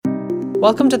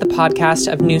Welcome to the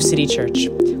podcast of New City Church.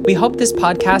 We hope this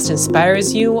podcast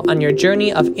inspires you on your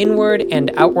journey of inward and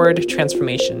outward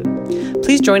transformation.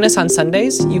 Please join us on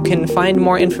Sundays. You can find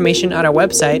more information on our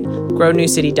website,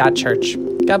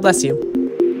 grownewcity.church. God bless you.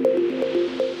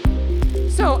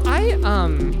 So I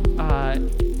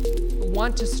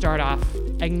want to start off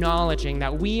acknowledging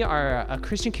that we are a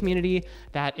Christian community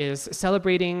that is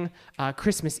celebrating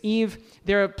Christmas Eve.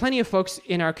 There are plenty of folks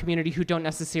in our community who don't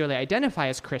necessarily identify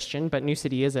as Christian, but New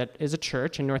City is a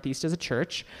church, and Northeast is a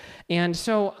church. And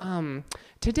so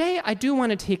today I do want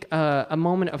to take a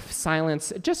moment of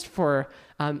silence just for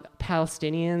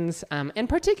Palestinians, and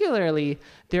particularly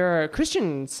there are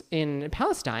Christians in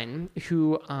Palestine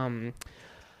who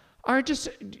are just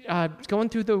going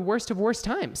through the worst of worst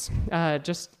times,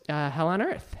 hell on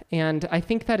earth. And I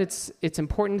think that it's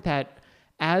important that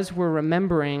as we're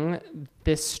remembering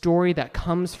this story that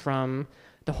comes from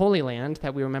the Holy Land,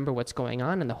 that we remember what's going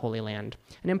on in the Holy Land.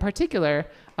 And in particular,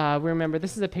 we remember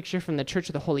this is a picture from the Church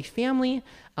of the Holy Family,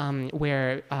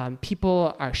 where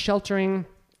people are sheltering.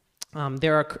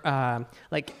 There are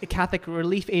like Catholic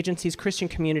relief agencies, Christian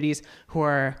communities who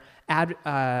are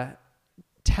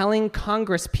telling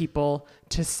Congress people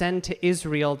to send to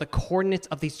Israel the coordinates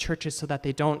of these churches so that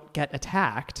they don't get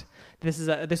attacked. This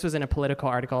was in a Politico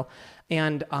article,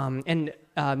 and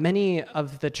many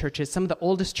of the churches, some of the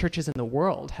oldest churches in the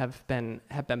world, have been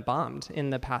bombed in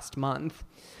the past month.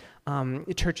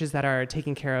 Churches that are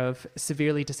taking care of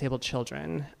severely disabled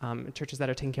children, churches that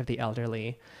are taking care of the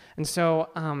elderly, and so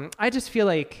I just feel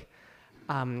like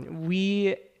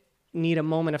we need a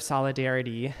moment of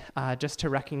solidarity just to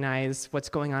recognize what's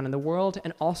going on in the world,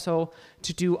 and also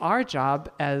to do our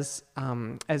job as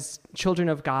children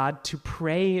of God to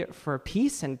pray for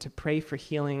peace and to pray for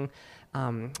healing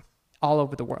all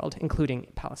over the world, including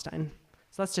Palestine.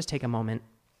 So let's just take a moment.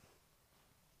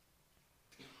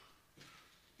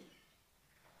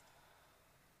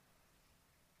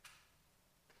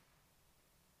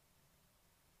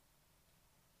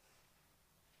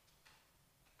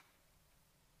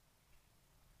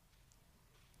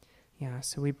 Yeah,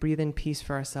 so we breathe in peace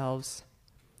for ourselves,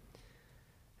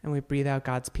 and we breathe out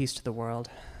God's peace to the world.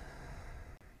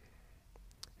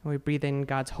 And we breathe in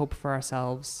God's hope for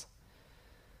ourselves,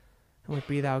 and we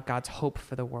breathe out God's hope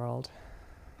for the world.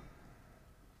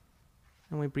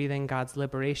 And we breathe in God's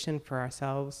liberation for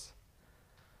ourselves,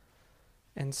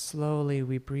 and slowly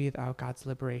we breathe out God's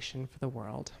liberation for the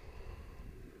world.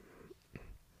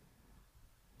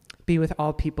 Be with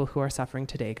all people who are suffering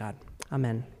today, God.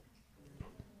 Amen.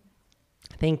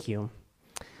 Thank you.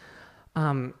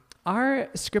 Our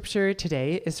scripture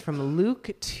today is from Luke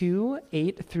 2,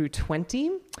 8 through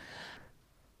 20.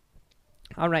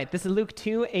 All right, this is Luke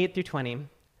 2, 8 through 20.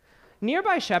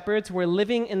 Nearby shepherds were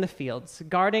living in the fields,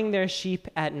 guarding their sheep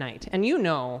at night. And you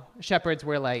know shepherds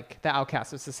were like the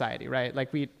outcasts of society, right?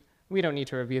 Like we don't need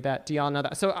to review that. Do y'all know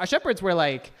that? So our shepherds were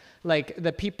like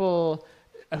the people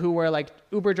who were like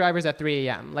Uber drivers at 3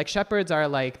 a.m. Like shepherds are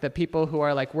like the people who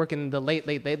are like working the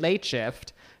late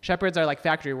shift. Shepherds are like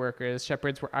factory workers.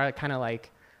 Shepherds are kind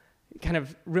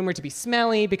of rumored to be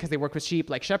smelly because they work with sheep.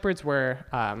 Like shepherds were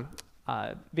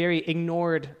a very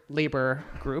ignored labor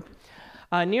group.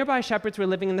 Nearby shepherds were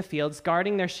living in the fields,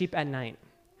 guarding their sheep at night.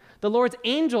 The Lord's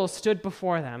angel stood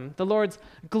before them. The Lord's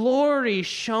glory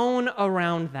shone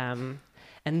around them,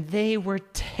 and they were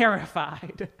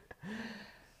terrified.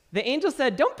 The angel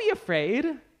said, "Don't be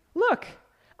afraid. Look,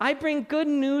 I bring good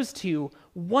news to you,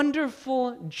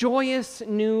 wonderful, joyous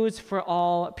news for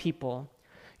all people.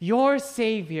 Your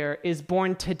Savior is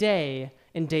born today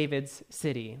in David's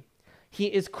city. He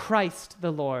is Christ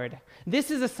the Lord.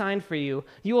 This is a sign for you.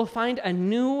 You will find a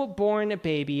newborn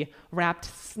baby wrapped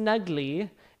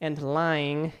snugly and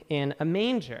lying in a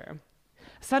manger."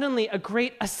 Suddenly, a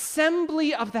great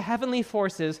assembly of the heavenly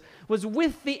forces was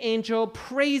with the angel,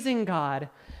 praising God.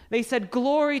 They said,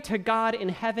 "Glory to God in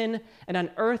heaven, and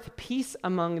on earth peace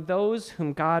among those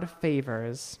whom God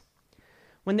favors."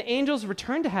 When the angels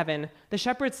returned to heaven, the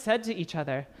shepherds said to each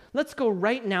other, "Let's go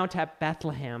right now to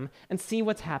Bethlehem and see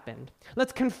what's happened.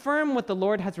 Let's confirm what the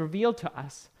Lord has revealed to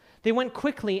us." They went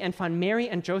quickly and found Mary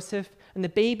and Joseph and the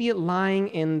baby lying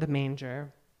in the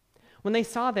manger. When they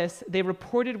saw this, they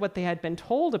reported what they had been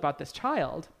told about this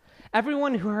child.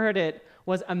 Everyone who heard it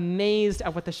was amazed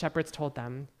at what the shepherds told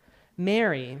them.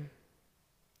 Mary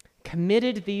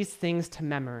committed these things to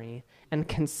memory and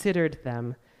considered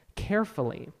them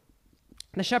carefully.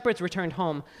 The shepherds returned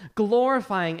home,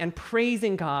 glorifying and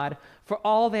praising God for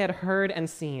all they had heard and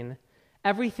seen.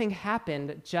 Everything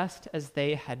happened just as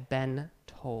they had been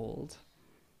told.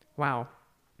 Wow.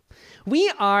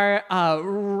 We are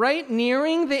right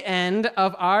nearing the end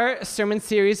of our sermon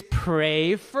series,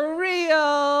 Pray for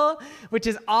Real, which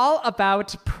is all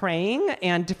about praying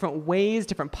and different ways,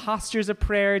 different postures of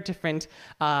prayer, different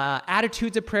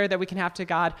attitudes of prayer that we can have to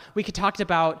God. We could talk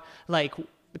about like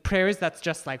prayers that's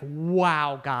just like,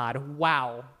 wow, God,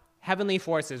 wow. Heavenly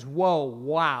forces, whoa,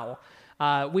 wow.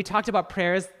 We talked about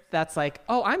prayers that's like,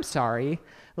 oh, I'm sorry.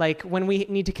 Like when we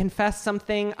need to confess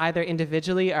something, either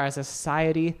individually or as a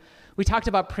society. We talked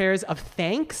about prayers of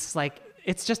thanks, like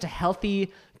it's just a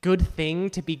healthy, good thing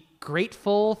to be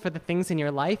grateful for the things in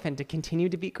your life and to continue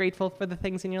to be grateful for the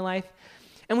things in your life.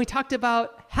 And we talked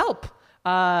about help.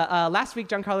 Last week,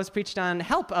 John Carlos preached on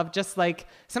help of just like,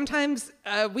 sometimes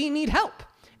we need help.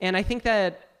 And I think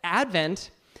that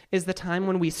Advent is the time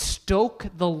when we stoke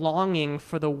the longing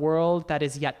for the world that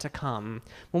is yet to come.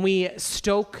 When we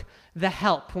stoke the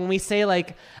help, when we say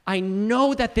like, I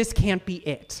know that this can't be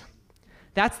it.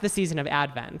 That's the season of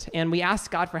Advent, and we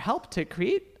ask God for help to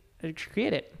create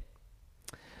it.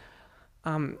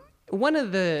 One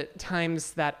of the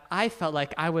times that I felt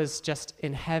like I was just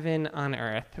in heaven on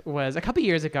earth was a couple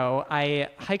years ago. I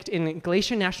hiked in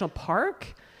Glacier National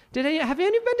Park. Have any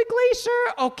been to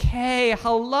Glacier? Okay,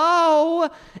 hello.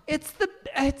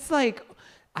 It's like,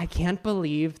 I can't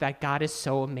believe that God is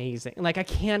so amazing. Like, I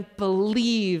can't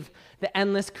believe the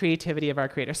endless creativity of our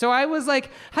Creator. So I was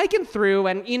like hiking through,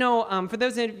 and for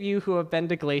those of you who have been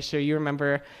to Glacier, you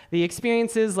remember the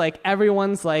experiences. Like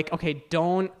everyone's like, okay,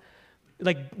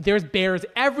 there's bears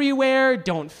everywhere.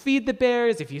 Don't feed the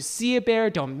bears. If you see a bear,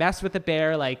 don't mess with the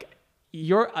bear. Like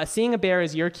seeing a bear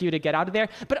is your cue to get out of there.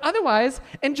 But otherwise,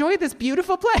 enjoy this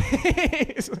beautiful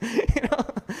place.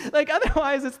 Like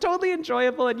otherwise, it's totally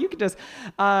enjoyable, and you can just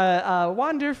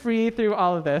wander free through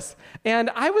all of this. And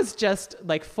I was just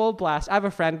like full blast. I have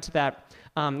a friend that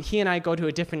he and I go to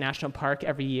a different national park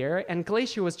every year, and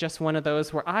Glacier was just one of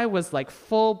those where I was like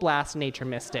full blast nature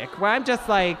mystic, where I'm just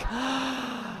like,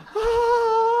 oh,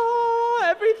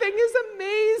 everything is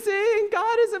amazing.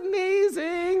 God is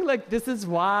amazing. Like this is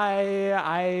why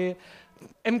I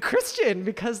am Christian,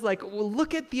 because like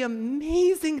look at the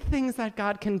amazing things that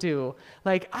God can do.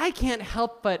 Like I can't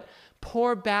help but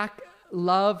pour back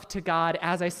love to God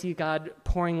as I see God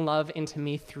pouring love into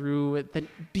me through the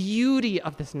beauty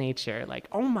of this nature. Like,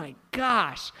 oh my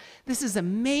gosh, this is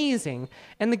amazing.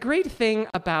 And the great thing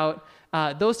about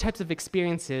those types of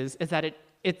experiences is that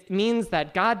it means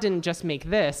that God didn't just make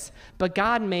this, but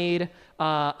God made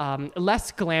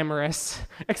less glamorous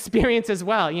experience as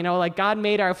well. Like God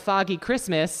made our foggy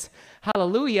Christmas,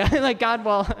 hallelujah. Like God,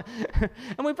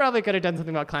 and we probably could have done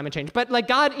something about climate change, but like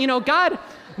God, God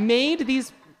made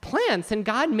these plants, and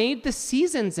God made the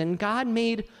seasons, and God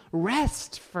made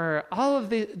rest for all of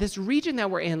this region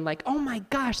that we're in. Like, oh my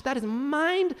gosh, that is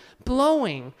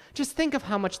mind-blowing. Just think of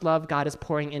how much love God is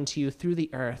pouring into you through the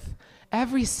earth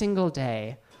every single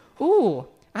day. Ooh,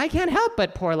 I can't help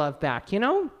but pour love back,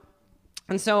 And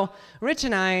so Rich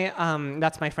and I,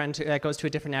 that's my friend that goes to a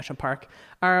different national park,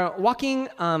 are walking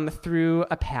through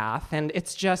a path, and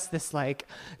it's just this like,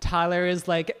 Tyler is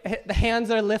like, the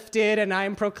hands are lifted, and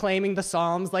I'm proclaiming the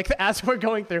Psalms like as we're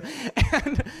going through.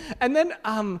 And then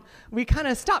we kind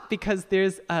of stop because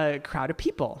there's a crowd of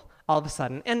people all of a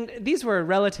sudden. And these were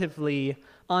relatively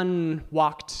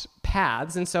unwalked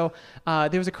paths, and so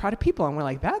there was a crowd of people, and we're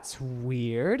like, that's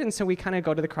weird. And so we kind of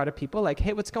go to the crowd of people like,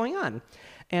 hey, what's going on?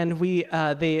 And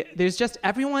there's just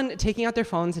everyone taking out their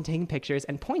phones and taking pictures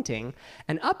and pointing.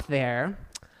 And up there,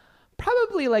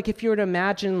 probably like if you were to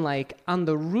imagine like on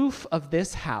the roof of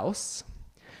this house,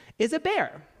 is a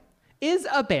bear.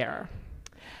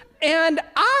 And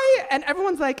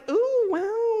everyone's like, ooh,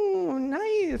 wow,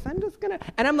 nice.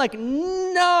 And I'm like,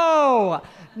 no.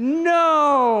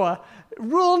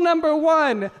 Rule number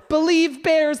 1, believe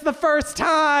bears the first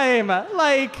time.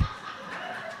 Like,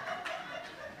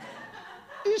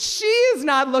 she is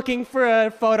not looking for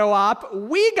a photo op.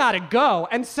 We gotta go.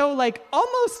 And so like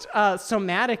almost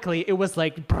somatically, it was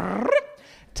like,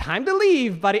 time to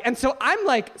leave, buddy. And so I'm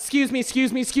like, excuse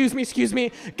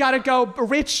me, gotta go.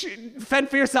 Rich, fend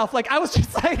for yourself. Like I was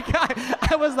just like,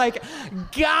 I was like,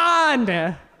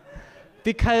 gone.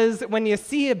 Because when you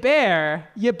see a bear,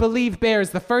 you believe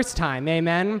bears the first time,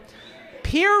 amen?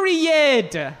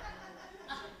 Period.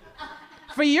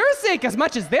 For your sake as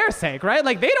much as their sake, right?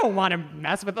 Like they don't want to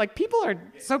mess with, like people are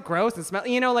so gross and smell,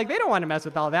 like they don't want to mess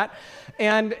with all that.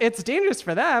 And it's dangerous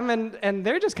for them, and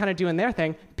they're just kind of doing their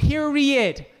thing.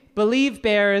 Period. Believe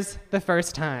bears the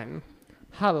first time.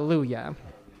 Hallelujah.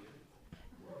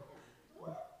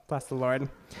 Bless the Lord.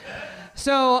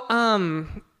 So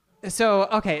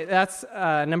okay, that's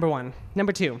number 1.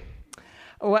 Number 2.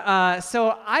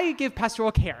 So I give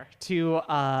pastoral care to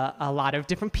a lot of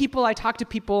different people. I talk to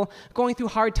people going through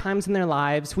hard times in their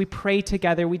lives. We pray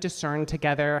together. We discern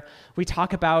together. We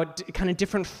talk about kind of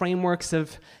different frameworks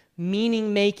of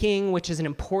meaning making, which is an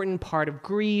important part of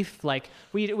grief. Like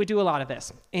we do a lot of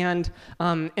this, and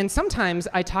sometimes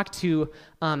I talk to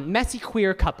messy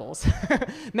queer couples, so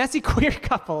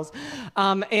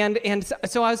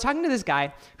I was talking to this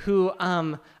guy who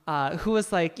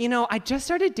was like, I just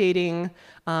started dating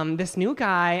this new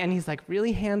guy, and he's like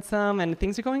really handsome, and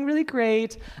things are going really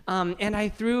great. And I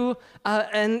threw,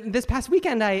 and this past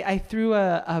weekend, I threw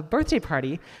a birthday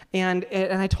party, and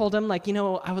I told him like,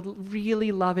 I would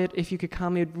really love it if you could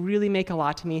come. It would really mean a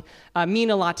lot to me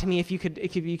if you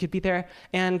could be there.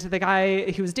 And the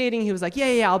guy he was dating, he was like,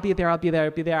 yeah, I'll be there.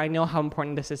 I know how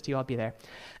important this is to you. I'll be there.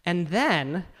 And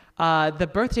then the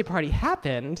birthday party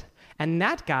happened, and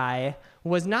that guy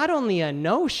was not only a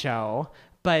no-show,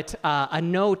 but a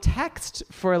no text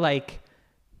for like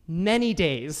many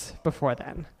days before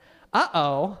then.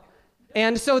 Uh-oh.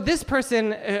 And so this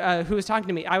person who was talking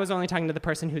to me, I was only talking to the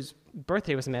person whose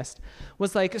birthday was missed,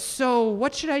 was like, so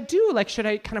what should I do? Like, should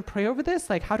I kind of pray over this?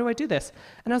 Like, how do I do this?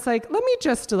 And I was like, let me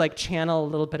just like channel a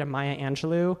little bit of Maya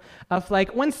Angelou of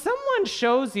like, when someone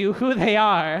shows you who they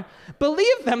are,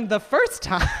 believe them the first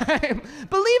time.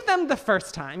 Believe them the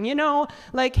first time,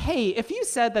 Like, hey, if you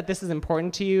said that this is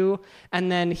important to you,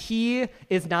 and then he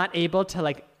is not able to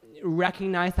like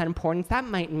recognize that importance, that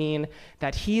might mean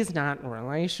that he's not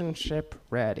relationship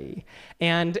ready.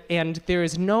 And there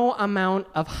is no amount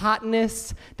of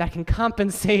hotness that can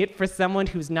compensate for someone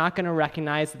who's not going to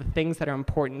recognize the things that are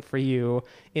important for you.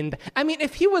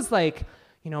 If he was like,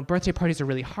 birthday parties are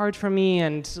really hard for me,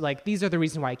 and like these are the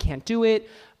reasons why I can't do it.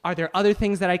 Are there other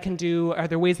things that I can do? Are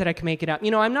there ways that I can make it up?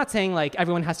 I'm not saying like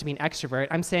everyone has to be an extrovert.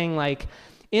 I'm saying like,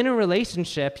 in a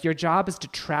relationship, your job is to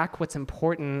track what's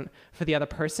important for the other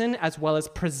person, as well as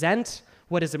present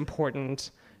what is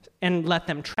important and let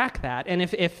them track that. And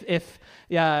if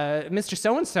Mr.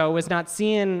 So-and-so is not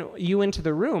seeing you into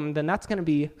the room, then that's going to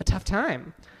be a tough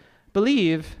time.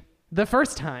 Believe the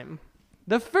first time.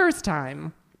 The first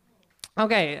time.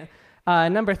 Okay,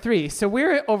 number 3. So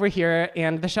we're over here,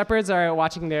 and the shepherds are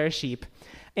watching their sheep.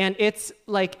 And it's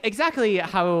like exactly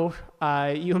how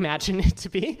you imagine it to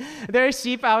be. There are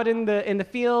sheep out in the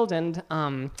field, and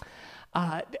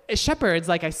shepherds,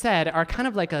 like I said, are kind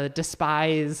of like a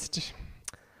despised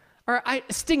or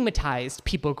stigmatized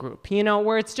people group,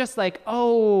 where it's just like,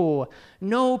 oh,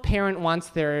 no parent wants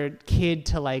their kid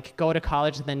to like go to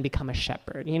college and then become a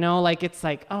shepherd, like it's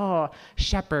like, oh,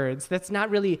 shepherds, that's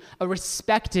not really a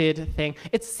respected thing.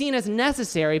 It's seen as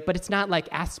necessary, but it's not like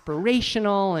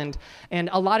aspirational, and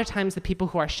a lot of times the people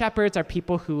who are shepherds are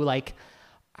people who like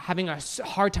having a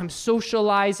hard time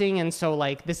socializing, and so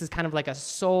like this is kind of like a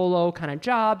solo kind of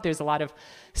job. There's a lot of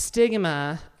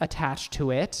stigma attached to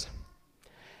it.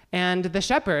 And the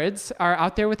shepherds are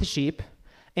out there with the sheep,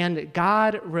 and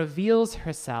God reveals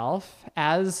herself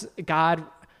as God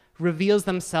reveals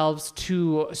themselves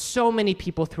to so many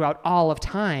people throughout all of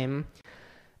time.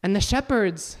 And the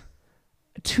shepherds,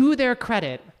 to their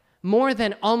credit, more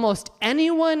than almost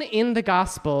anyone in the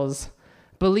Gospels,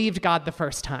 believed God the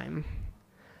first time.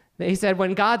 They said,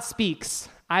 when God speaks,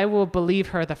 I will believe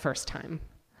her the first time.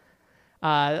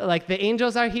 Like the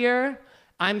angels are here,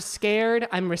 I'm scared,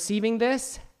 I'm receiving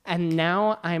this, and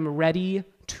now I'm ready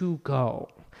to go.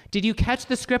 Did you catch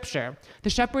the scripture? The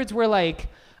shepherds were like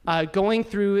going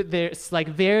through this like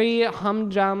very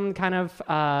humdrum kind of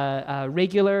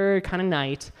regular kind of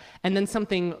night, and then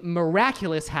something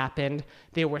miraculous happened.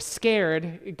 They were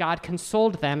scared. God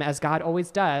consoled them, as God always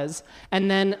does,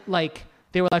 and then like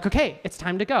they were like, okay, it's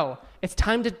time to go. It's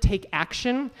time to take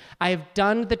action. I have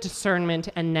done the discernment,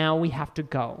 and now we have to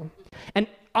go. And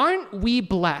aren't we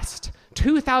blessed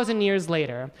 2,000 years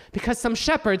later because some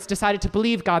shepherds decided to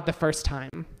believe God the first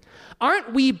time?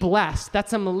 Aren't we blessed that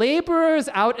some laborers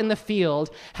out in the field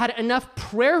had enough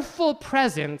prayerful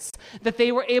presence that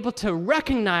they were able to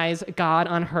recognize God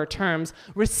on her terms,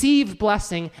 receive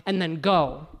blessing, and then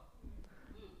go?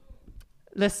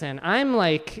 Listen, I'm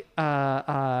like,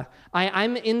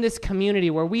 I'm in this community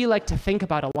where we like to think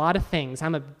about a lot of things.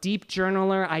 I'm a deep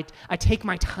journaler. I take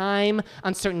my time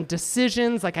on certain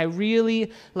decisions. Like I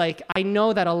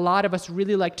know that a lot of us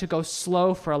really like to go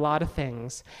slow for a lot of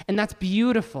things. And that's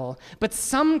beautiful. But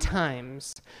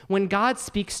sometimes when God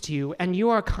speaks to you and you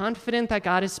are confident that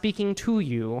God is speaking to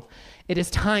you, it is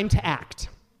time to act.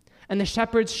 And the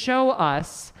shepherds show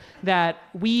us that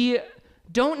we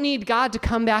don't need God to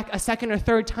come back a second or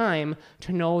third time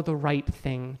to know the right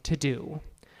thing to do.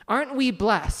 Aren't we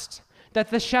blessed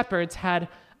that the shepherds had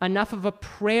enough of a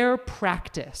prayer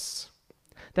practice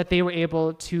that they were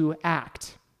able to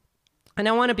act. And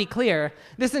I want to be clear,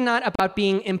 this is not about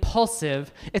being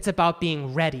impulsive, it's about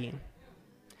being ready.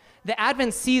 The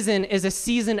Advent season is a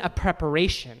season of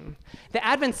preparation. The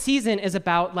Advent season is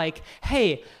about like,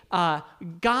 hey,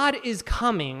 God is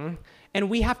coming, and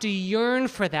we have to yearn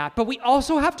for that, but we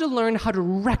also have to learn how to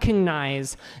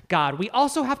recognize God. We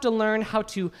also have to learn how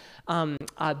to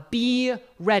be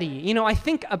ready. You know, I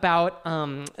think about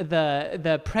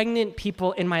the pregnant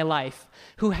people in my life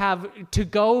who have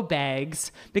to-go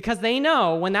bags because they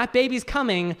know when that baby's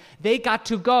coming, they got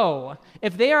to go.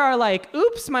 If they are like,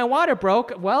 oops, my water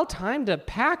broke, well, time to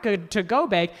pack a to-go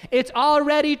bag, it's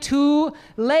already too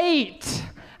late.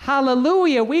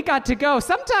 Hallelujah, we got to go.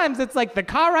 Sometimes it's like the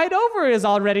car ride over is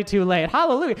already too late.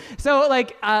 Hallelujah. So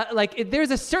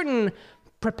there's a certain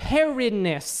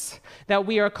preparedness that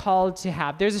we are called to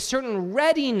have. There's a certain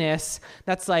readiness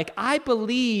that's like, I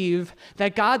believe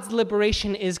that God's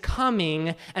liberation is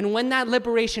coming, and when that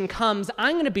liberation comes,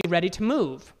 I'm going to be ready to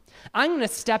move. I'm going to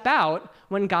step out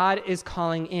when God is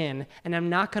calling in, and I'm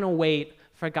not going to wait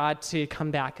for God to come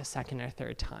back a second or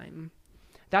third time.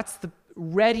 That's the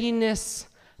readiness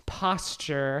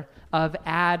posture of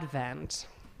Advent.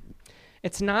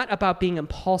 It's not about being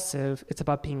impulsive, it's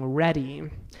about being ready.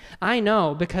 I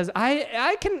know, because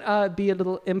I can be a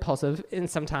little impulsive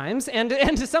sometimes,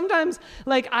 and sometimes,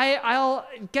 like, I'll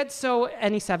get so,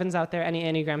 any 7s out there, any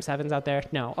Enneagram 7s out there?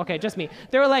 No, okay, just me.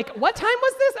 They were like, what time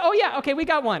was this? Oh yeah, okay, we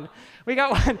got one.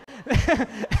 Enneagram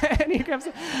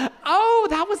 7. Oh,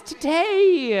 that was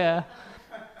today.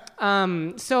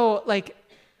 So, like,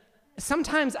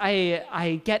 sometimes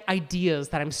I get ideas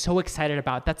that I'm so excited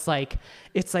about. That's like,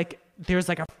 it's like there's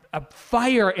like a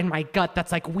fire in my gut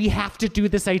that's like, we have to do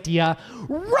this idea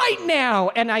right now.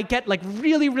 And I get like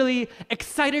really, really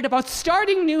excited about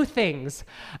starting new things.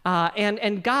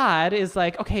 And God is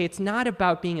like, okay, it's not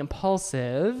about being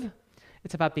impulsive.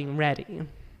 It's about being ready.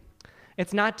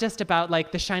 It's not just about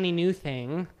like the shiny new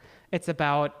thing. It's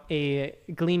about a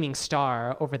gleaming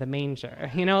star over the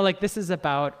manger. You know, like this is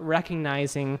about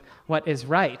recognizing what is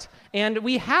right. And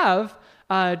we have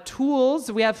tools,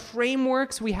 we have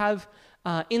frameworks, we have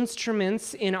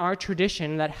instruments in our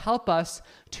tradition that help us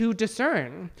to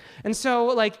discern. And so,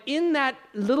 like, in that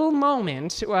little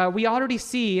moment, we already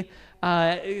see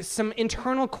some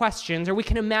internal questions, or we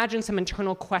can imagine some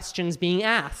internal questions being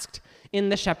asked in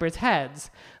the shepherds' heads.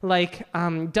 Like,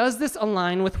 does this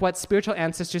align with what spiritual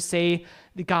ancestors say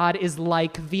God is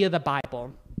like via the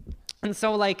Bible? And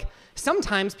so, like,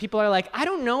 sometimes people are like, I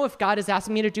don't know if God is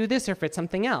asking me to do this or if it's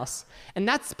something else. And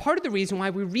that's part of the reason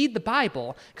why we read the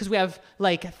Bible, because we have,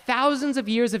 like, thousands of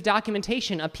years of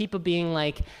documentation of people being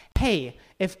like, hey,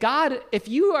 if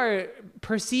you are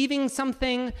perceiving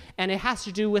something and it has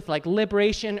to do with, like,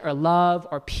 liberation or love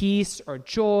or peace or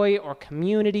joy or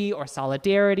community or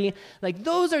solidarity, like,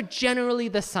 those are generally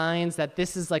the signs that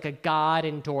this is, like, a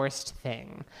God-endorsed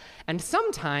thing. And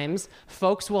sometimes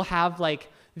folks will have, like,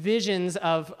 visions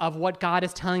of what God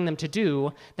is telling them to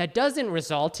do that doesn't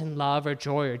result in love or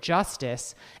joy or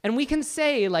justice. And we can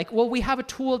say, like, well, we have a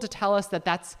tool to tell us that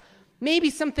that's maybe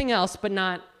something else, but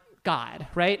not God,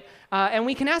 right? And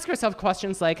we can ask ourselves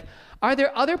questions like, are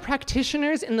there other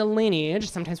practitioners in the lineage,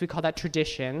 sometimes we call that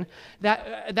tradition,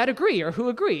 that agree or who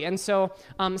agree? And so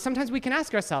sometimes we can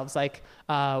ask ourselves, like,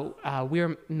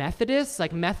 we're Methodists.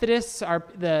 Like, Methodists are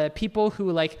the people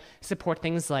who, like, support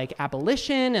things like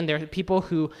abolition, and they're people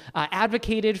who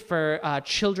advocated for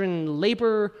children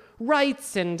labor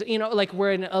rights, and, you know, like,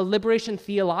 we're in a liberation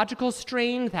theological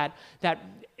strain that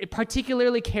it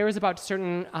particularly cares about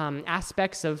certain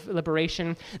aspects of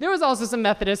liberation. There was also some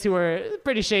Methodists who were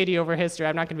pretty shady over history.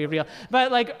 I'm not going to be real.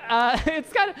 But, like,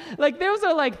 it's kind of, like, those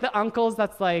are, like, the uncles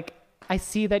that's like, I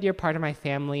see that you're part of my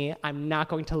family. I'm not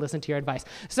going to listen to your advice.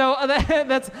 So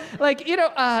that's, like, you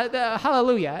know,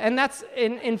 hallelujah. And that's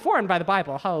informed by the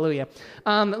Bible. Hallelujah.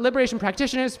 Liberation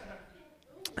practitioners.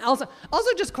 Also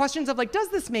just questions of, like, does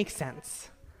this make sense?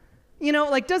 You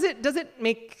know, like, does it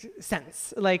make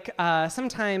sense? Like,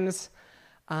 sometimes,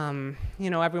 you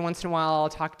know, every once in a while I'll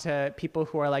talk to people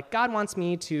who are like, God wants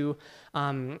me to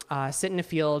sit in a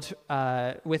field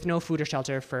with no food or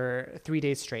shelter for 3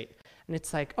 days straight. And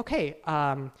it's like, okay,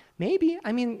 maybe.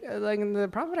 I mean, like, the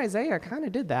prophet Isaiah kind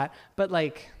of did that, but,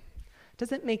 like,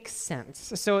 does it make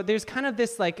sense? So there's kind of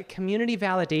this, like, community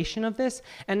validation of this.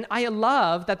 And I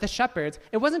love that the shepherds,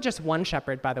 it wasn't just one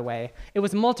shepherd, by the way. It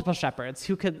was multiple shepherds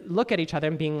who could look at each other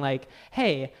and being like,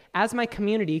 hey, as my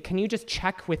community, can you just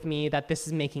check with me that this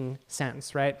is making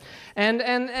sense, right? And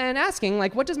asking,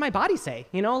 like, what does my body say?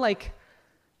 You know, like,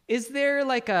 is there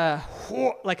like a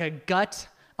gut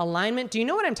alignment? Do you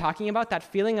know what I'm talking about? That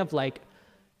feeling of, like,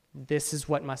 this is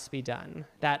what must be done.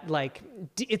 That like,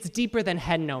 it's deeper than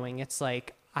head knowing. It's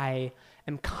like, I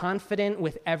am confident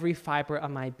with every fiber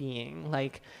of my being.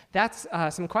 Like, that's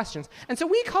some questions. And so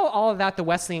we call all of that the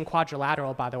Wesleyan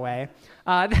quadrilateral, by the way.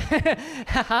 You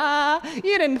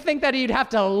didn't think that you'd have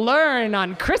to learn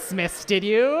on Christmas, did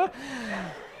you?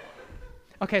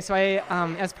 Okay, so I,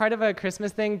 as part of a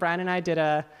Christmas thing, Brian and I did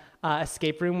a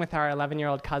escape room with our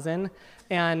 11-year-old cousin,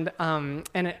 and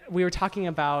we were talking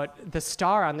about the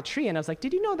star on the tree, and I was like,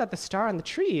 did you know that the star on the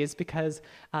tree is because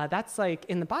that's like,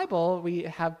 in the Bible, we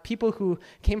have people who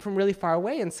came from really far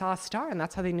away and saw a star, and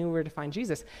that's how they knew where to find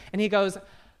Jesus. And he goes,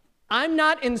 I'm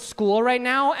not in school right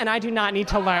now, and I do not need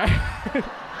to learn.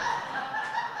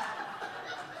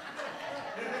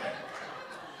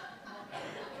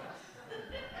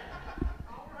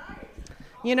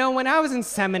 You know, when I was in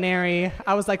seminary,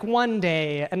 I was like, one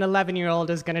day, an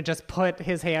 11-year-old is going to just put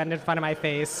his hand in front of my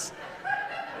face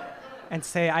and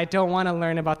say, I don't want to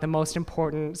learn about the most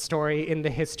important story in the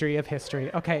history of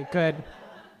history. Okay, good.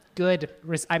 Good.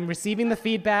 I'm receiving the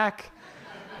feedback.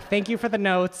 Thank you for the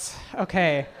notes.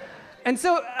 Okay. And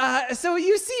so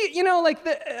you see, you know, like,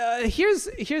 here's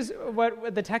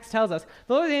what the text tells us.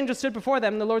 The Lord's angel stood before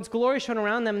them, the Lord's glory shone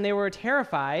around them, and they were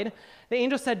terrified. The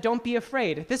angel said, don't be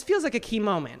afraid. This feels like a key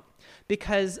moment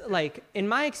because, like, in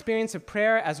my experience of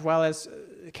prayer, as well as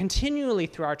continually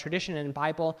through our tradition and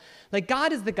Bible, like,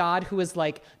 God is the God who is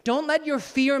like, don't let your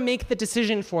fear make the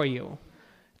decision for you.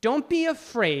 Don't be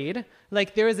afraid.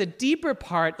 Like, there is a deeper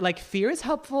part, like, fear is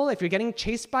helpful. If you're getting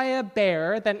chased by a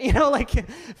bear, then, you know, like,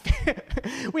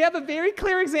 we have a very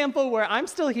clear example where I'm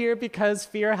still here because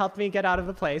fear helped me get out of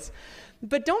the place.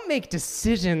 But don't make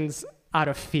decisions out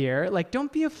of fear. Like,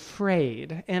 don't be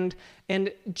afraid. And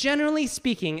generally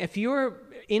speaking, if you're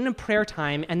in a prayer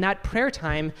time and that prayer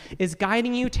time is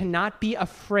guiding you to not be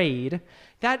afraid,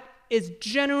 that is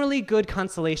generally good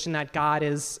consolation that God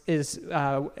is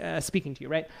speaking to you,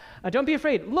 right? Don't be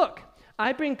afraid. Look,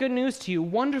 I bring good news to you,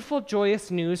 wonderful,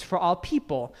 joyous news for all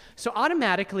people. So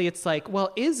automatically it's like,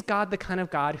 well, is God the kind of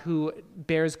God who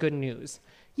bears good news?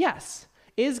 Yes.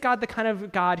 Is God the kind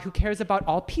of God who cares about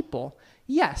all people?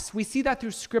 Yes. We see that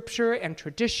through scripture and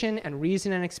tradition and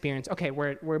reason and experience. Okay,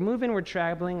 we're moving, we're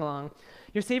traveling along.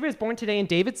 Your Savior is born today in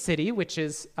David's city, which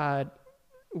is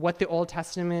what the Old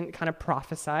Testament kind of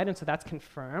prophesied, and so that's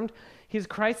confirmed. He's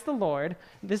Christ the Lord.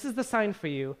 This is the sign for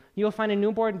you. You will find a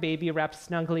newborn baby wrapped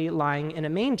snugly lying in a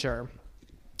manger.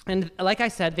 And like I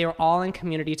said, they were all in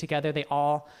community together. They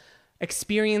all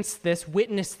experienced this,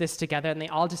 witnessed this together, and they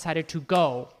all decided to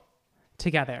go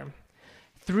together.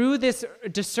 Through this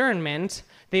discernment,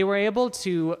 they were able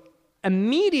to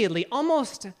immediately,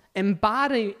 almost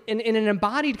embody, in an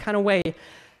embodied kind of way,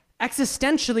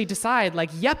 existentially decide,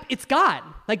 like, yep, it's God.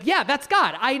 Like, yeah, that's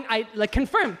God. I like,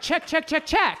 confirm,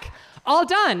 check. All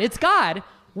done, it's God.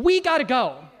 We gotta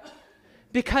go.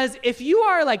 Because if you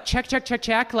are like,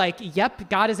 check, like, yep,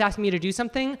 God is asking me to do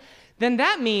something, then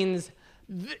that means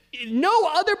no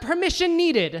other permission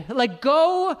needed. Like,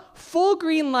 go full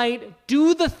green light,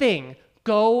 do the thing.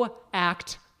 Go,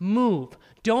 act, move.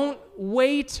 Don't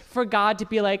wait for God to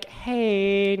be like,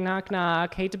 hey, knock,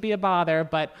 knock, hate to be a bother,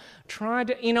 but try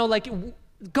to, you know, like,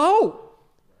 go.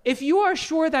 If you are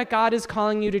sure that God is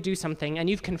calling you to do something and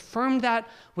you've confirmed that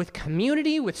with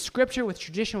community, with scripture, with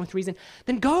tradition, with reason,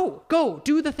 then go,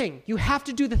 do the thing. You have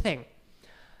to do the thing.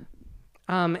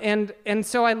 And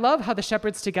so I love how the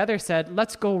shepherds together said,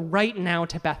 let's go right now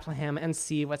to Bethlehem and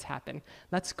see what's happened.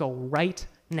 Let's go right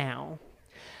now.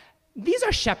 These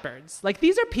are shepherds. Like,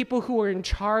 these are people who are in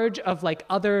charge of, like,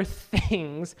 other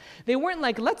things. They weren't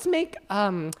like, let's make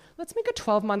a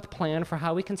 12-month plan for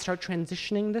how we can start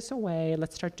transitioning this away.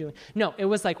 Let's start doing. No, it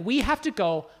was like, we have to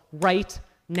go right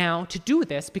now to do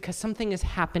this because something is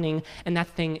happening and that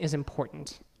thing is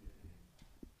important.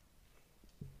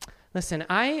 Listen,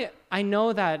 I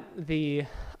know that the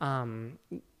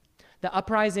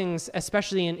uprisings,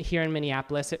 especially here in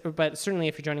Minneapolis, but certainly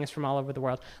if you're joining us from all over the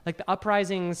world, like the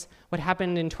uprisings, what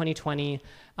happened in 2020,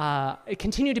 it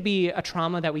continued to be a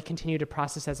trauma that we continue to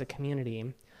process as a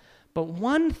community. But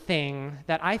one thing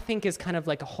that I think is kind of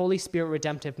like a Holy Spirit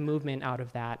redemptive movement out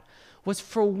of that was,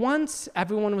 for once,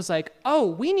 everyone was like, oh,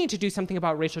 we need to do something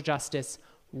about racial justice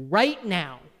right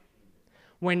now.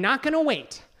 We're not going to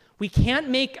wait. We can't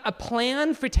make a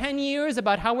plan for 10 years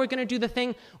about how we're going to do the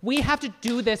thing. We have to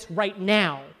do this right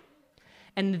now.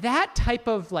 And that type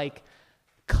of, like,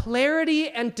 clarity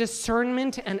and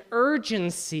discernment and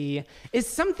urgency is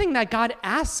something that God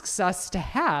asks us to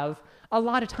have a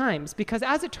lot of times, because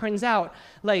as it turns out,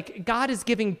 like, God is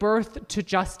giving birth to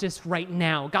justice right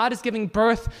now. God is giving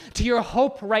birth to your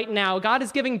hope right now. God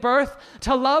is giving birth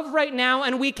to love right now,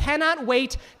 and we cannot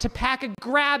wait to pack a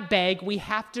grab bag. We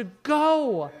have to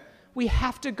go. We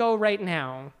have to go right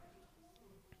now.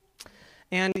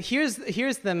 And here's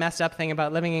the messed up thing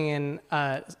about living in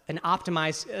an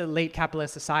optimized late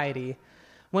capitalist society.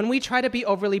 When we try to be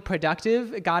overly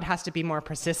productive, God has to be more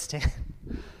persistent.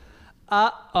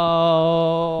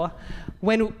 Uh-oh.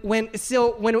 The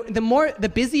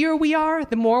busier we are,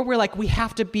 the more we're like, we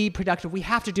have to be productive. We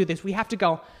have to do this. We have to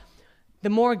go. The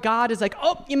more God is like,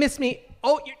 oh, you missed me.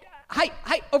 Oh, hi,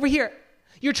 over here.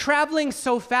 You're traveling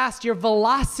so fast. Your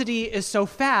velocity is so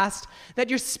fast that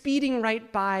you're speeding right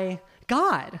by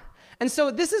God. And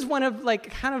so this is one of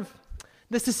like kind of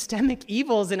the systemic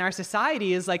evils in our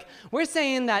society is like, we're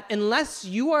saying that unless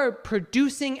you are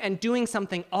producing and doing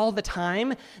something all the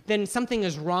time, then something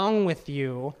is wrong with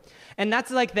you. And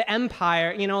that's like the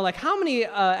empire, like how many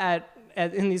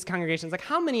in these congregations, like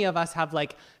how many of us have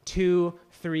like 2,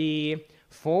 3,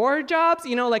 4 jobs?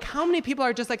 Like how many people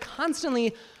are just like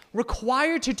constantly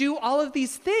required to do all of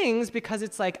these things because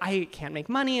it's like, I can't make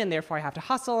money and therefore I have to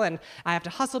hustle, and I have to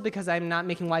hustle because I'm not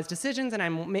making wise decisions, and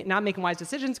I'm not making wise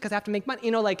decisions because I have to make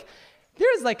money. Like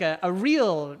there's like a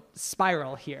real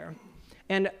spiral here.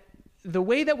 And the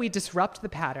way that we disrupt the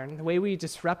pattern, the way we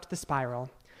disrupt the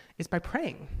spiral is by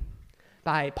praying,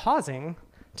 by pausing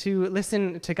to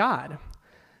listen to God.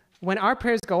 When our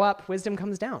prayers go up, wisdom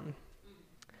comes down.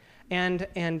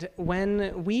 And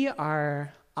when we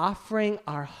are offering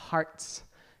our hearts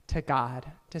to God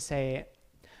to say,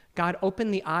 God,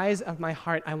 open the eyes of my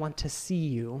heart, I want to see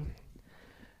you.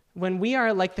 When we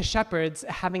are like the shepherds,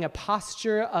 having a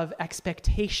posture of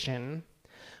expectation,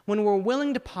 when we're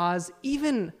willing to pause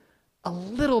even a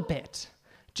little bit,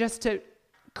 just to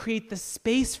create the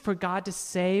space for God to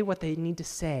say what they need to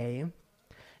say,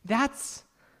 that's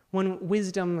when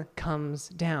wisdom comes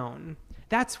down.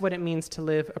 That's what it means to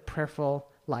live a prayerful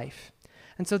life.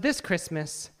 And so this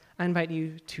Christmas, I invite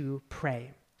you to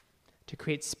pray, to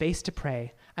create space to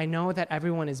pray. I know that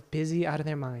everyone is busy out of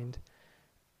their mind.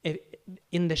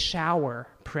 In the shower,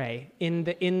 pray. In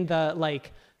the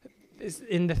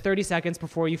 30 seconds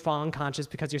before you fall unconscious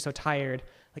because you're so tired,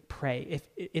 like pray. If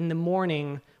in the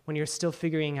morning when you're still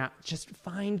figuring out, just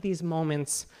find these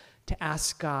moments to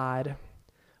ask God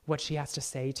what she has to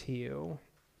say to you,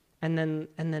 and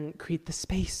then create the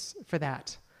space for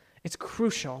that. It's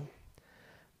crucial.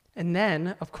 And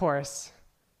then, of course,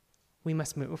 we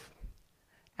must move.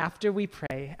 After we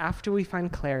pray, after we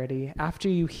find clarity, after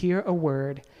you hear a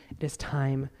word, it is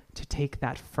time to take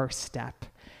that first step.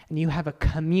 And you have a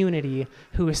community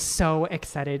who is so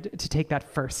excited to take that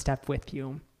first step with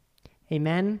you.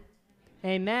 Amen?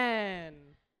 Amen.